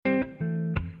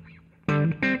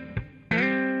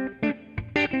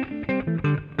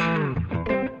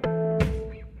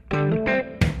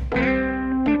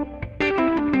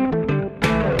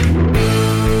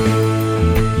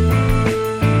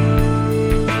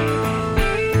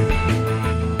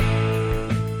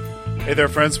Hey there,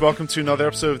 friends. Welcome to another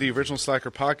episode of the Original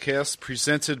Slacker Podcast,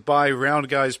 presented by Round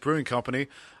Guys Brewing Company.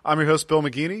 I'm your host, Bill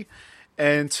McGeaney,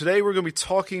 and today we're going to be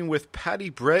talking with Patty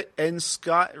Brett and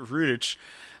Scott Rudich.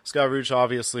 Scott Rudich,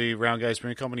 obviously, Round Guys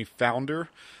Brewing Company founder,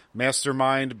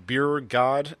 mastermind, beer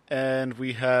god, and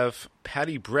we have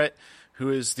Patty Brett, who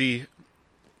is the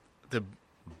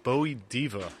Bowie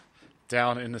diva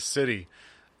down in the city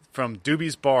from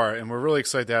Doobie's Bar, and we're really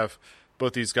excited to have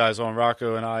both these guys on.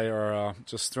 Rocco and I are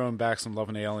just throwing back some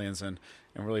Loving Aliens and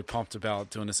really pumped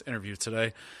about doing this interview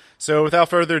today. So without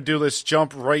further ado, let's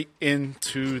jump right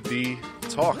into the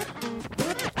talk.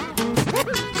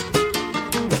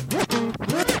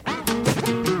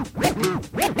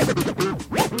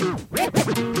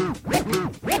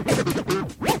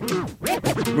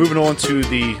 Moving on to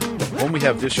the one we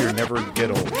have this year, Never Get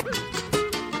Old.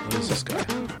 What is this guy?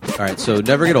 All right, so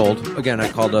Never Get Old. Again,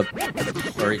 I called up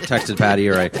or texted Patty,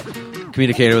 or I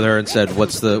communicated with her and said,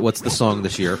 "What's the song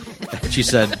this year?" She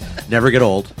said, "Never Get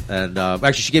Old." And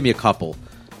actually, she gave me a couple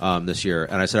this year,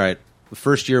 and I said, "All right." The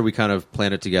first year we kind of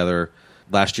planned it together.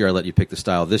 Last year I let you pick the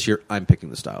style. This year I'm picking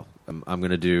the style. I'm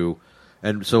going to do,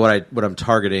 and so what I'm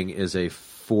targeting is a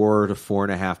 4 to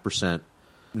 4.5%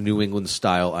 New England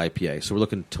style IPA. So we're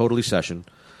looking totally session.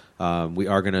 We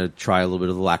are going to try a little bit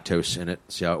of the lactose in it,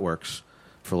 see how it works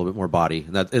for a little bit more body.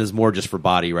 And that it is more just for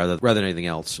body rather than anything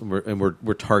else. And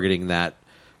we're targeting that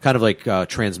kind of like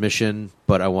transmission,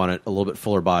 but I want it a little bit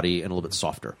fuller body and a little bit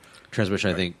softer.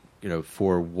 Transmission, right. I think,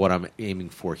 for what I'm aiming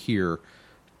for here,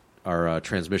 our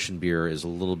transmission beer is a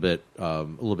little bit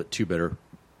too bitter.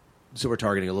 So we're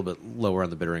targeting a little bit lower on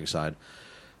the bittering side.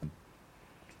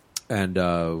 And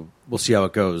we'll see how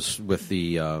it goes with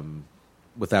the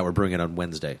with that. We're brewing it on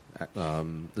Wednesday. It's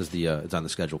on the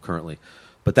schedule currently.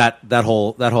 But that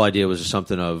whole idea was just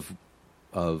something of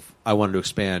I wanted to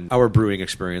expand our brewing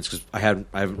experience because I haven't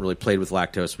really played with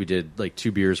lactose. We did like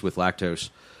 2 beers with lactose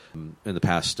in the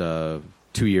past 2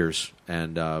 years,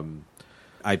 and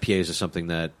IPAs is something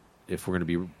that if we're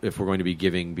going to be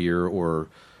giving beer or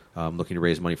looking to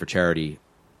raise money for charity,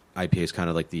 IPA is kind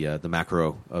of like the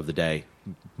macro of the day.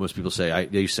 Most people say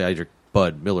they used to say I drink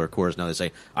Bud, Miller, Coors. Now they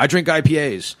say I drink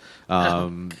IPAs.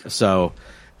 So.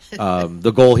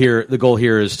 The goal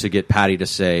here is to get Patty to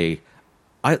say,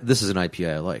 "This is an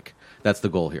IPA I like." That's the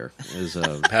goal here.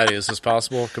 Patty, is this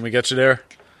possible? Can we get you there?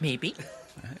 Maybe.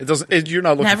 It doesn't. You're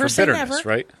not looking Never for bitterness,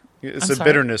 right? It's the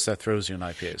bitterness that throws you in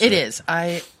IPAs. It is.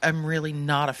 I'm really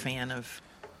not a fan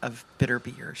of bitter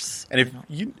beers. And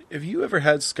if you ever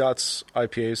had Scott's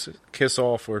IPAs, Kiss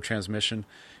Off or Transmission,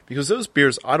 because those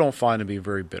beers I don't find to be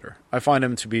very bitter. I find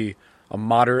them to be a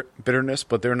moderate bitterness,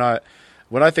 but they're not.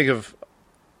 When I think of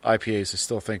IPAs, I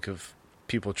still think of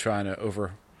people trying to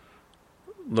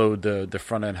overload the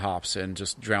front end hops and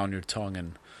just drown your tongue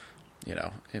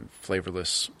in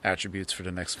flavorless attributes for the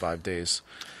next 5 days.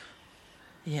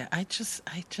 Yeah, I just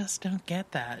don't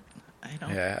get that. I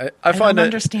don't. Yeah, I don't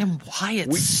understand why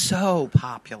it's so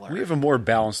popular. We have a more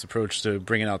balanced approach to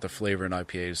bringing out the flavor in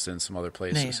IPAs than some other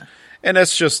places, and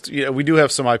that's just we do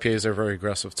have some IPAs that are very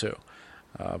aggressive too,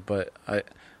 but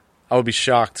I would be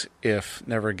shocked if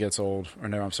Never Get Old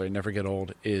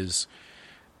is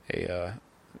a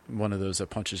one of those that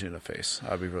punches you in the face.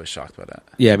 I'd be really shocked by that.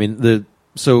 Yeah, I mean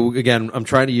so again, I'm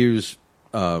trying to use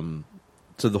so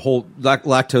the whole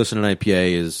lactose in an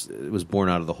IPA was born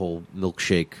out of the whole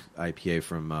milkshake IPA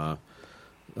from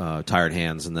Tired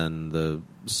Hands, and then the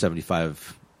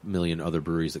 75 million other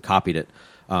breweries that copied it.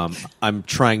 I'm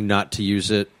trying not to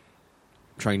use it,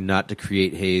 trying not to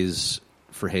create haze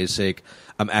for haze sake.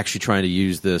 I'm actually trying to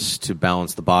use this to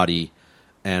balance the body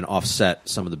and offset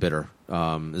some of the bitter.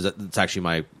 That's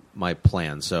actually my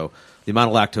plan. So the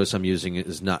amount of lactose I'm using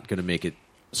is not going to make it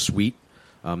sweet.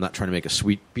 I'm not trying to make a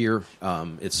sweet beer.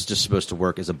 It's just supposed to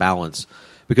work as a balance.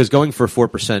 Because going for a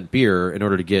 4% beer, in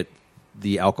order to get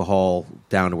the alcohol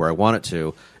down to where I want it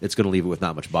to, it's going to leave it with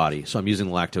not much body. So I'm using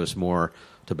the lactose more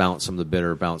to balance some of the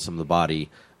bitter, balance some of the body.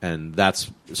 And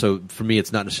so for me,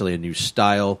 it's not necessarily a new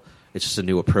style. It's just a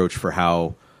new approach for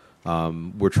how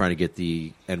we're trying to get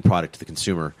the end product to the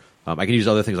consumer. I can use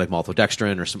other things like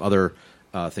maltodextrin or some other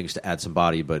things to add some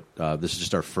body, but this is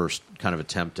just our first kind of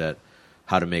attempt at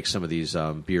how to make some of these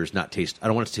beers not taste. I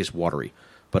don't want it to taste watery,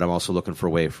 but I'm also looking for a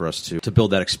way for us to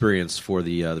build that experience for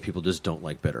the people who just don't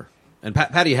like bitter. And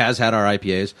Patty has had our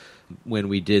IPAs. When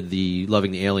we did the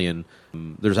Loving the Alien,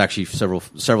 there's actually several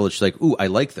that she's like, "Ooh, I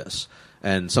like this,"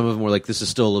 and some of them were like, "This is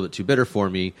still a little bit too bitter for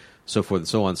me," so forth and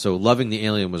so on. So Loving the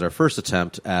Alien was our first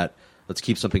attempt at let's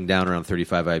keep something down around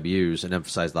 35 IBUs and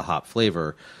emphasize the hop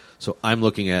flavor. So I'm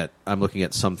looking at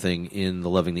something in the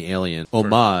Loving the Alien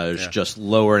homage, just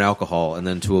lower in alcohol, and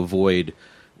then to avoid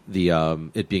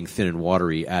the it being thin and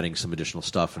watery, adding some additional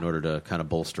stuff in order to kind of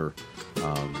bolster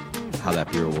how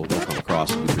that beer will come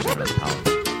across and be presented as a palate.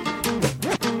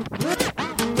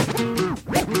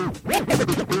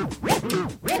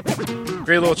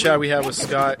 Great little chat we had with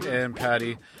Scott and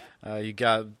Patty. You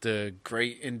got the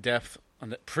great in-depth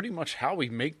on pretty much how we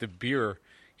make the beer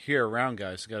here around,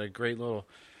 guys. Got a great little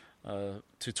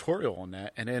tutorial on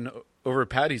that. And then over at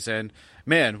Patty's end,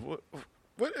 man,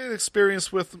 what an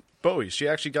experience with Bowie. She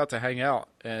actually got to hang out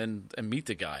and meet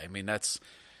the guy. I mean,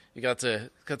 you got to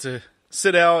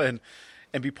sit out and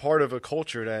be part of a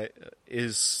culture that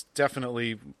is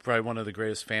definitely probably one of the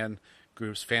greatest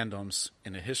fandoms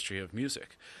in the history of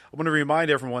music. I want to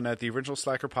remind everyone that the Original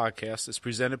Slacker podcast is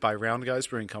presented by Round Guys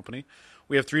Brewing Company.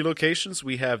 We have 3 locations.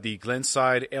 We have the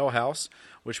Glenside Ale House,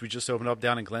 which we just opened up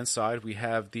down in Glenside. We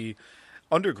have the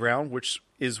Underground, which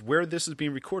is where this is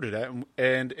being recorded at.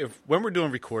 And when we're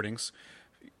doing recordings,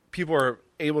 people are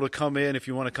able to come in. If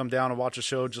you want to come down and watch a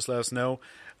show, just let us know.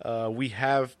 We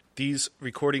have these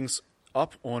recordings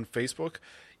up on Facebook,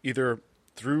 either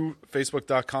through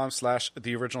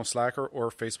facebook.com/theoriginalslacker or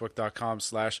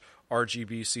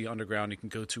facebook.com/RGBC Underground. You can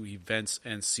go to events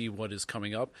and see what is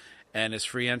coming up. And it's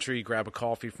free entry. Grab a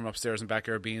coffee from upstairs in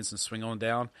Backyard Beans and swing on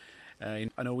down. I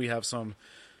know we have some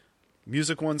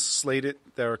music ones slated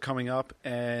that are coming up.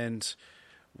 And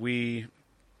we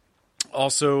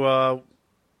also, of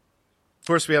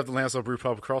course, we have the Lansdale Brew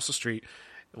Pub across the street,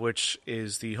 which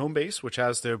is the home base, which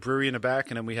has the brewery in the back.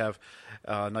 And then we have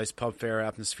a nice pub fair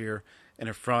atmosphere in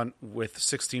the front with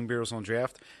 16 beers on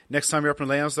draft. Next time you're up in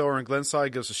Lansdale or in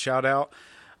Glenside, give us a shout out.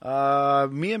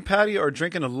 Me and Patty are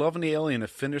drinking a Loving the Alien to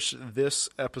finish this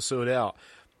episode out.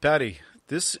 Patty,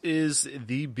 this is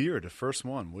the beer, the first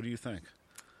one. What do you think?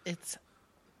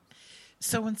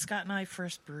 So when Scott and I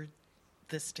first brewed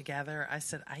this together, I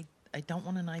said, I don't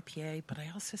want an IPA, but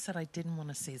I also said I didn't want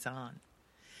a Saison.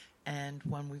 And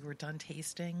when we were done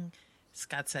tasting,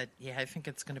 Scott said, yeah, I think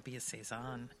it's going to be a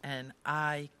Saison. And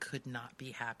I could not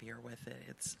be happier with it.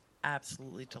 It's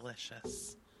absolutely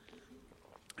delicious.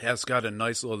 Yeah, it's got a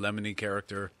nice little lemony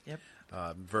character. Yep.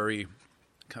 Very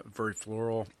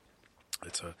floral.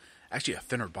 It's actually a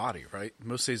thinner body, right?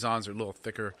 Most Saisons are a little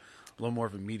thicker, a little more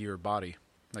of a meatier body,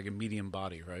 like a medium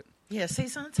body, right? Yeah,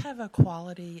 Saisons have a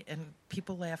quality, and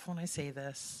people laugh when I say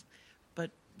this,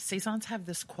 but Saisons have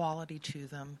this quality to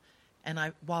them.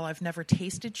 And while I've never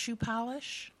tasted shoe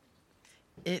polish,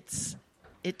 it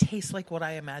tastes like what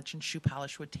I imagine shoe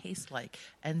polish would taste like.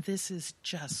 And this is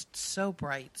just so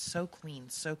bright, so clean,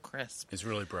 so crisp. It's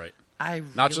really bright.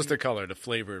 Not just the color, the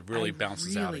flavor really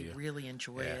bounces out of you. I really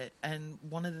enjoy it. And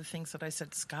one of the things that I said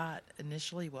to Scott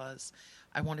initially was,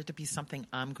 I want it to be something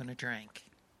I'm going to drink.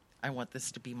 I want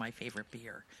this to be my favorite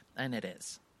beer. And it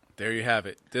is. There you have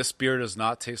it. This beer does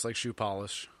not taste like shoe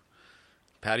polish.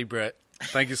 Patty Brett,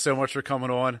 thank you so much for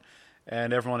coming on.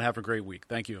 And everyone have a great week.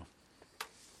 Thank you.